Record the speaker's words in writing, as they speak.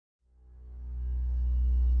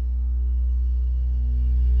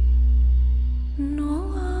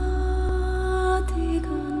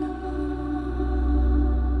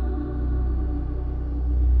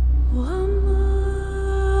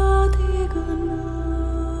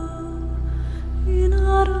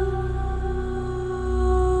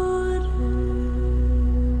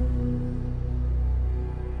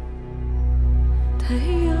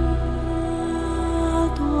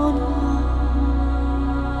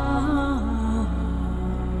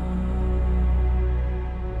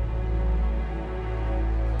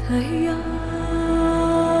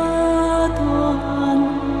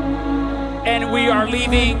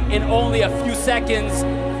leaving in only a few seconds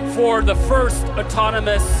for the first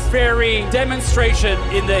autonomous ferry demonstration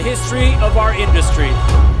in the history of our industry.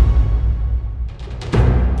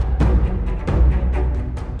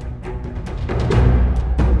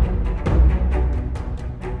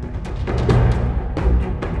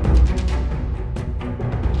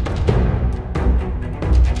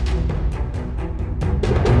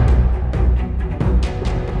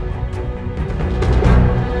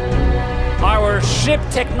 Ship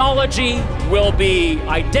technology will be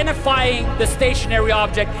identifying the stationary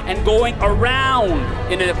object and going around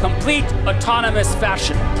in a complete autonomous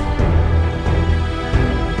fashion.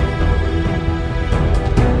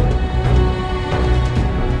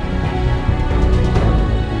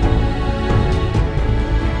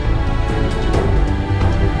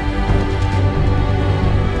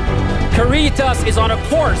 Caritas is on a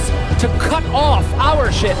course to cut off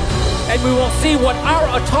our ship, and we will see what our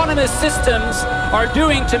autonomous systems are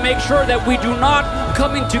doing to make sure that we do not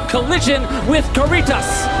come into collision with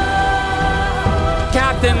Caritas.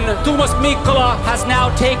 Captain Thomas Mikkola has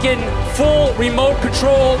now taken full remote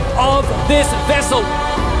control of this vessel.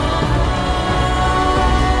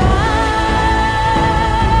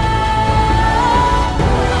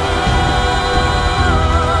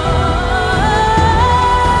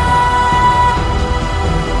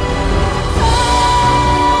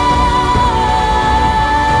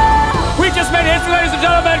 Ladies and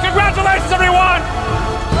gentlemen, congratulations everyone!